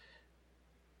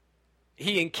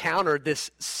encountered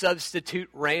this substitute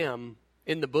ram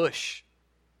in the bush,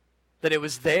 That it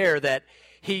was there that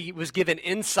he was given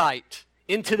insight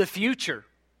into the future.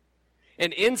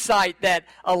 An insight that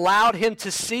allowed him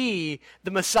to see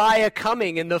the Messiah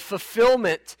coming and the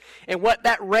fulfillment and what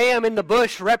that ram in the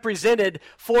bush represented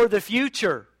for the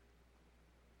future.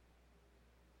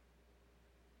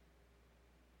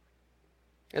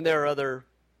 And there are other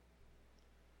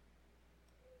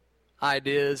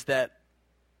ideas that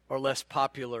are less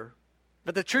popular.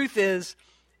 But the truth is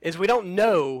we don't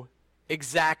know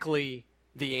exactly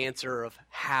the answer of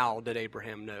how did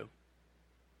Abraham know.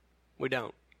 We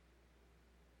don't.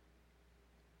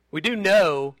 We do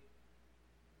know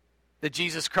that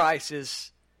Jesus Christ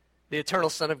is the eternal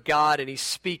Son of God, and he's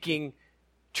speaking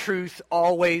truth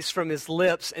always from his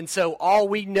lips. And so all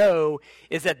we know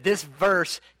is that this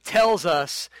verse tells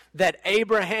us that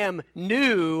Abraham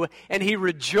knew and he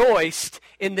rejoiced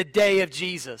in the day of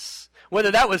Jesus.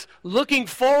 Whether that was looking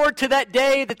forward to that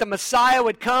day that the Messiah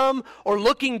would come or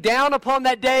looking down upon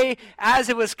that day as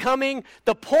it was coming,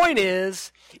 the point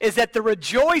is that the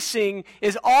rejoicing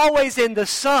is always in the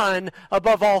Son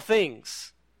above all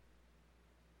things.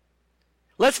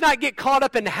 Let's not get caught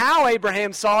up in how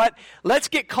Abraham saw it. Let's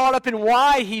get caught up in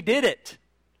why he did it.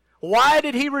 Why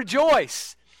did he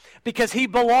rejoice? Because he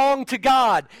belonged to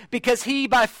God. Because he,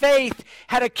 by faith,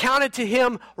 had accounted to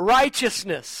him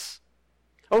righteousness.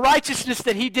 A righteousness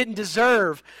that he didn't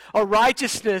deserve. A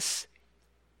righteousness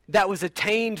that was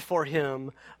attained for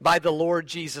him by the Lord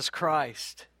Jesus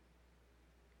Christ.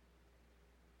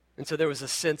 And so there was a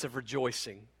sense of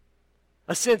rejoicing.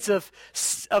 A sense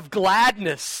of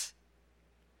gladness.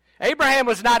 Abraham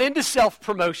was not into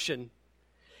self-promotion.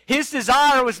 His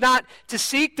desire was not to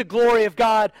seek the glory of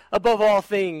God above all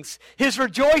things. His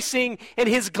rejoicing and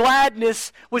his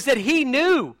gladness was that he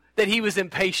knew that he was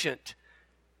impatient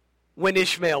when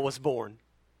Ishmael was born.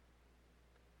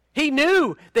 He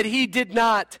knew that he did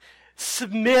not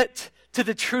submit to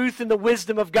the truth and the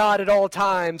wisdom of God at all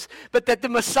times, but that the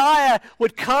Messiah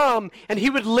would come and he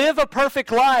would live a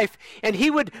perfect life and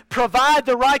he would provide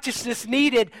the righteousness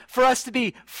needed for us to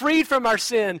be freed from our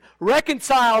sin,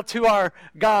 reconciled to our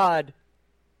God,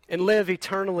 and live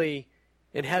eternally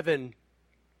in heaven.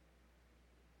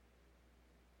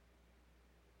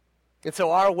 And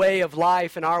so our way of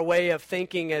life and our way of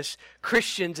thinking as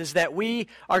Christians is that we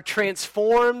are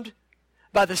transformed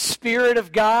by the Spirit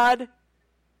of God.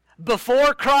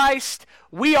 Before Christ,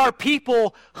 we are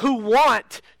people who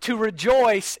want to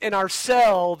rejoice in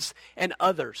ourselves and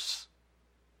others.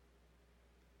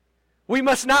 We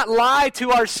must not lie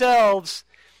to ourselves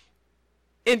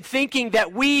in thinking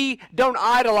that we don't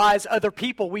idolize other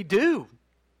people. We do.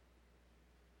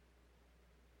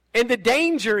 And the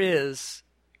danger is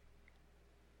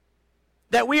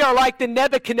that we are like the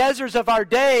Nebuchadnezzars of our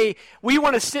day. We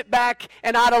want to sit back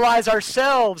and idolize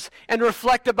ourselves and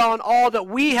reflect upon all that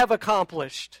we have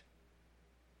accomplished.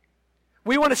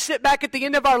 We want to sit back at the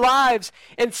end of our lives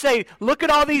and say, look at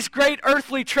all these great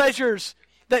earthly treasures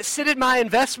that sit in my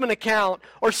investment account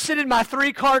or sit in my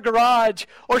 3-car garage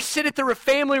or sit at the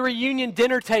family reunion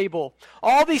dinner table.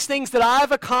 All these things that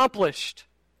I've accomplished.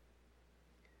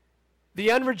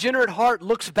 The unregenerate heart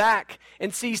looks back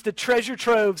and sees the treasure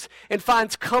troves and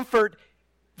finds comfort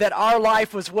that our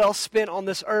life was well spent on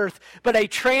this earth. But a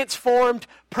transformed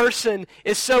person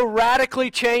is so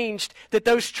radically changed that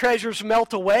those treasures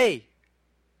melt away.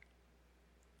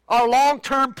 Our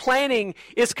long-term planning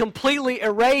is completely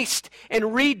erased and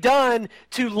redone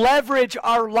to leverage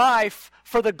our life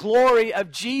for the glory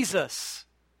of Jesus.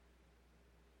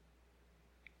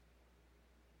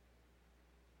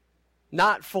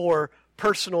 Not for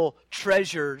personal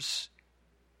treasures,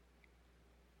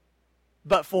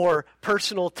 but for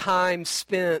personal time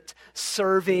spent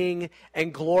serving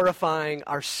and glorifying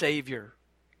our Savior.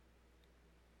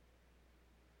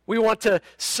 We want to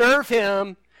serve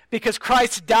Him because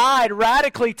Christ died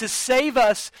radically to save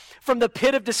us from the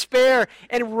pit of despair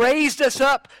and raised us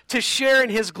up to share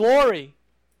in His glory.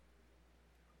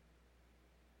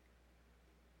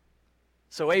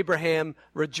 So Abraham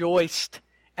rejoiced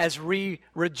as we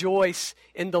rejoice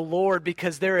in the Lord,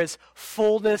 because there is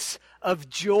fullness of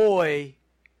joy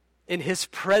in His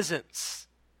presence.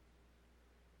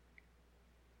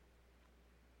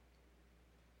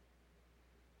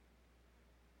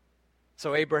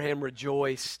 So Abraham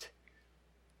rejoiced.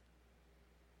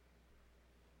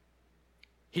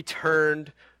 He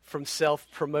turned from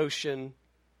self-promotion.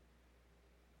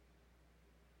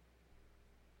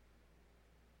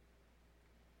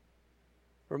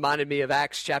 Reminded me of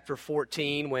Acts chapter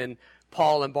 14 when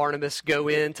Paul and Barnabas go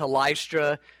into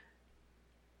Lystra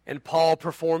and Paul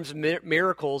performs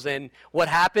miracles. And what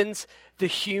happens? The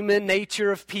human nature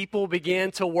of people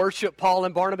began to worship Paul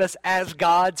and Barnabas as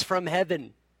gods from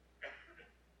heaven.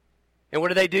 And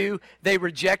what do? They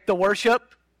reject the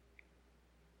worship.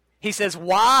 He says,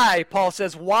 why? Paul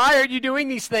says, why are you doing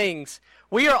these things?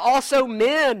 We are also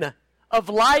men of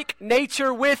like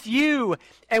nature with you,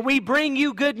 and we bring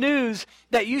you good news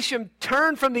that you should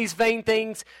turn from these vain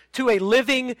things to a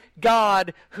living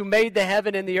God who made the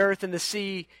heaven and the earth and the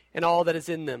sea and all that is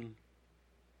in them.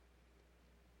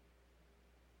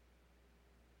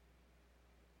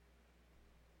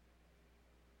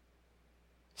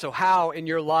 So how in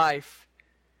your life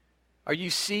are you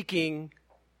seeking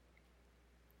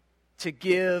to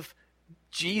give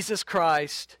Jesus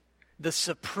Christ the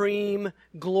supreme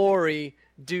glory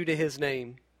due to his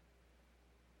name?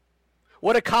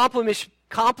 What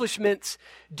accomplishments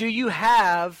do you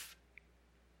have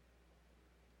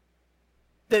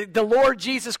that the Lord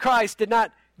Jesus Christ did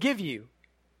not give you?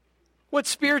 What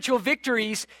spiritual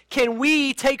victories can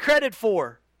we take credit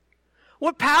for?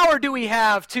 What power do we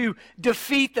have to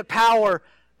defeat the power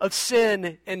of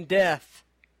sin and death?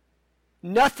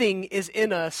 Nothing is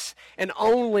in us, and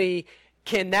only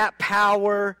can that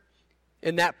power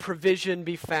and that provision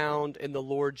be found in the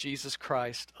Lord Jesus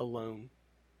Christ alone.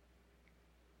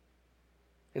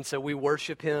 And so we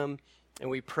worship him and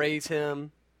we praise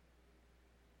him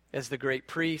as the great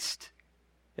priest,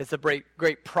 as the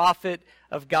great prophet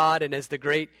of God, and as the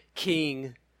great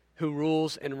king who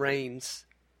rules and reigns.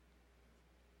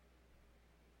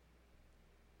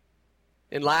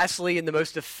 And lastly, in the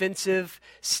most offensive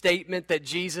statement that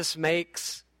Jesus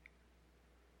makes,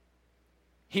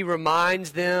 he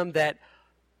reminds them that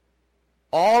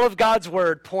all of God's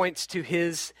word points to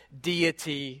his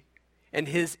deity and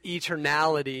his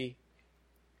eternality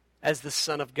as the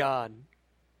Son of God.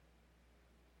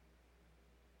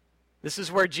 This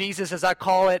is where Jesus, as I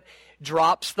call it,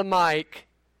 drops the mic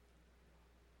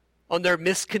on their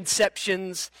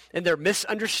misconceptions and their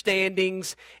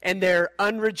misunderstandings and their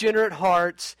unregenerate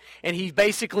hearts. And he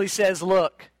basically says,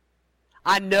 look,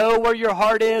 I know where your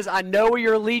heart is. I know where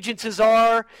your allegiances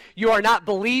are. You are not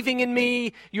believing in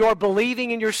me. You are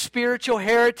believing in your spiritual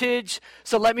heritage.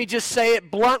 So let me just say it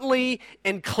bluntly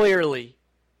and clearly.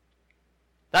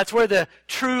 That's where the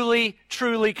truly,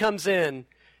 truly comes in.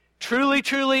 Truly,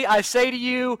 truly, I say to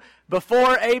you,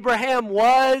 before Abraham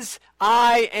was,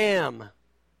 I am.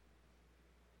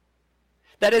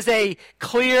 That is a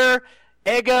clear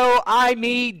ego, I,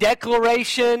 me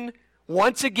declaration,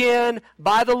 once again,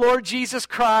 by the Lord Jesus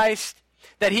Christ,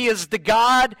 that he is the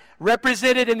God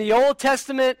represented in the Old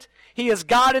Testament. He is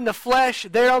God in the flesh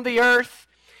there on the earth.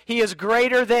 He is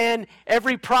greater than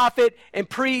every prophet and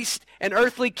priest and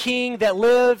earthly king that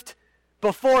lived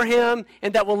before him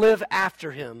and that will live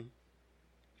after him.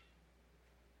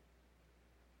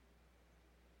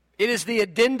 It is the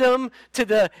addendum to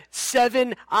the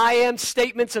 7 I am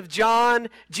statements of John.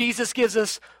 Jesus gives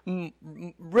us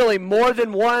really more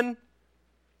than one,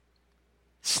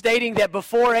 stating that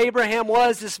before Abraham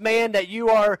was, this man that you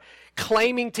are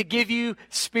claiming to give you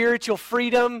spiritual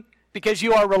freedom because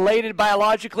you are related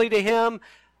biologically to him,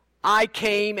 I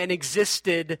came and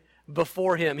existed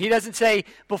before him. He doesn't say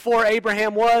before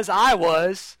Abraham was, I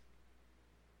was.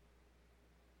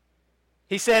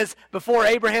 He says, before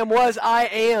Abraham was, I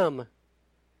am.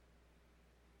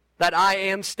 That I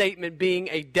am statement being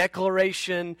a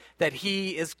declaration that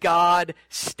he is God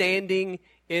standing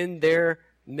in their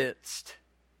midst.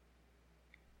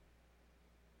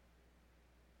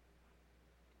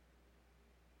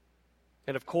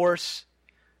 And of course,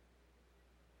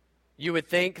 you would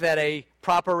think that a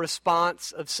proper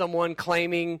response of someone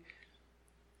claiming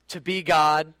to be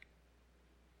God,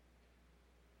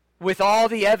 with all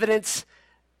the evidence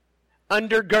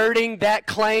undergirding that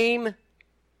claim,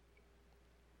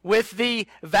 with the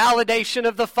validation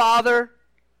of the Father,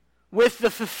 with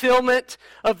the fulfillment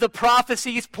of the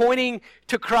prophecies pointing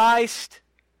to Christ,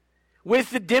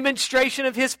 with the demonstration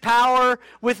of his power,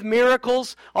 with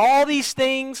miracles, all these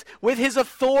things, with his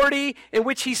authority in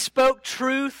which he spoke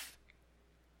truth,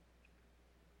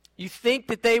 you think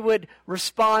that they would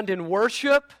respond in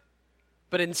worship,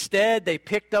 but instead they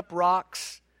picked up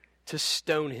rocks to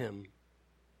stone him.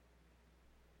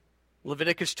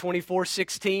 Leviticus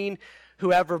 24:16,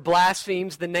 whoever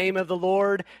blasphemes the name of the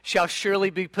Lord shall surely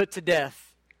be put to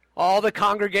death. All the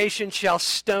congregation shall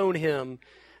stone him.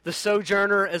 The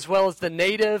sojourner as well as the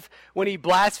native, when he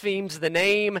blasphemes the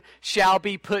name, shall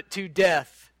be put to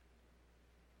death.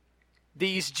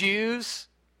 These Jews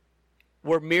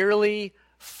were merely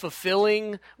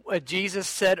fulfilling what Jesus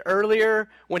said earlier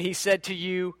when he said to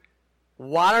you,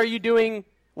 why are you doing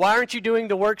Why aren't you doing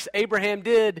the works Abraham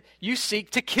did? You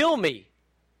seek to kill me.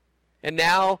 And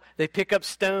now they pick up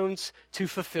stones to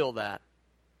fulfill that.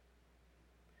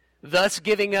 Thus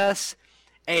giving us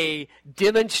a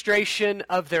demonstration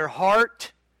of their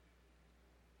heart,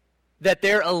 that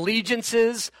their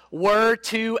allegiances were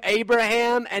to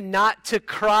Abraham and not to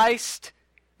Christ,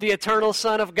 the eternal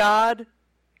Son of God.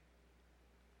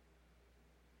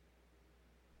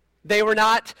 They were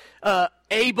not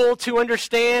able to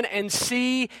understand and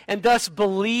see and thus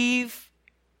believe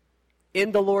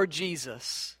in the Lord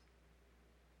Jesus.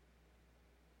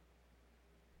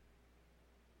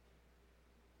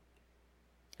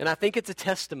 And I think it's a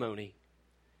testimony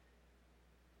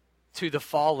to the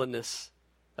fallenness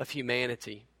of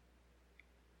humanity.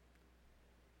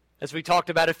 As we talked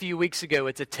about a few weeks ago,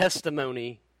 it's a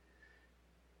testimony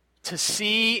to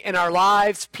see in our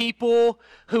lives people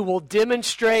who will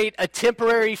demonstrate a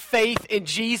temporary faith in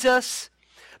Jesus,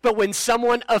 but when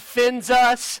someone offends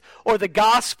us or the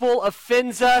gospel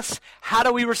offends us, how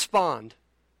do we respond?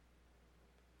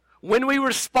 When we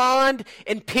respond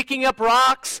in picking up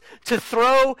rocks to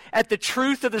throw at the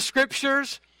truth of the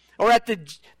Scriptures, or at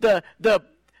the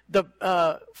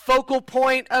focal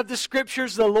point of the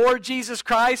Scriptures, the Lord Jesus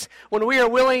Christ, when we are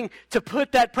willing to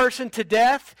put that person to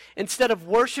death instead of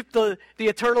worship the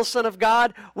eternal Son of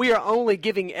God, we are only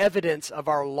giving evidence of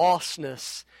our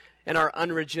lostness and our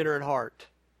unregenerate heart.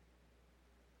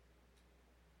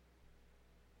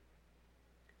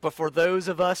 But for those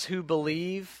of us who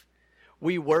believe,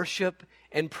 we worship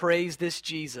and praise this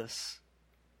Jesus,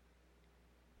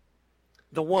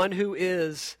 the one who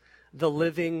is the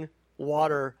living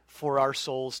water for our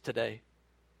souls today.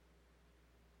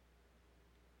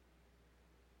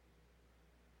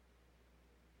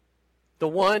 The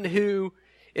one who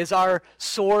is our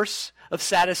source of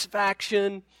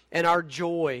satisfaction and our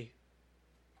joy.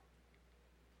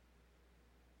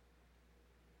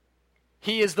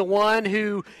 He is the one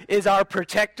who is our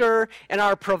protector and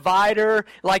our provider,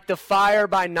 like the fire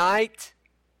by night,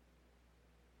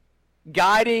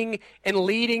 guiding and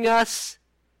leading us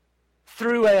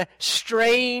through a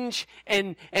strange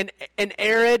and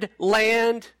arid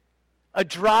land, a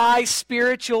dry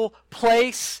spiritual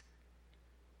place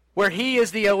where He is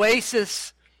the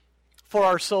oasis for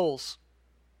our souls.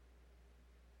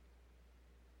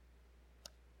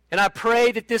 And I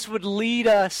pray that this would lead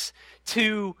us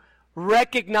to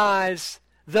recognize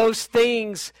those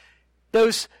things,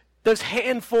 those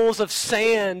handfuls of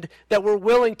sand that we're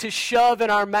willing to shove in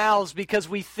our mouths because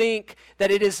we think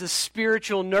that it is the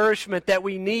spiritual nourishment that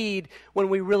we need when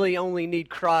we really only need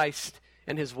Christ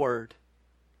and His Word.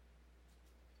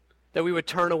 That we would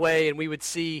turn away and we would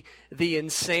see the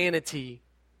insanity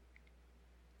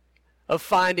of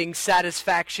finding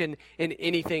satisfaction in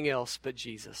anything else but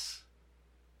Jesus.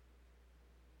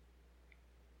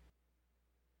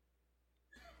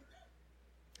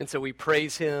 And so we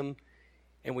praise Him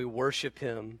and we worship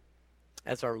Him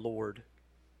as our Lord.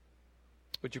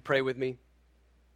 Would you pray with me?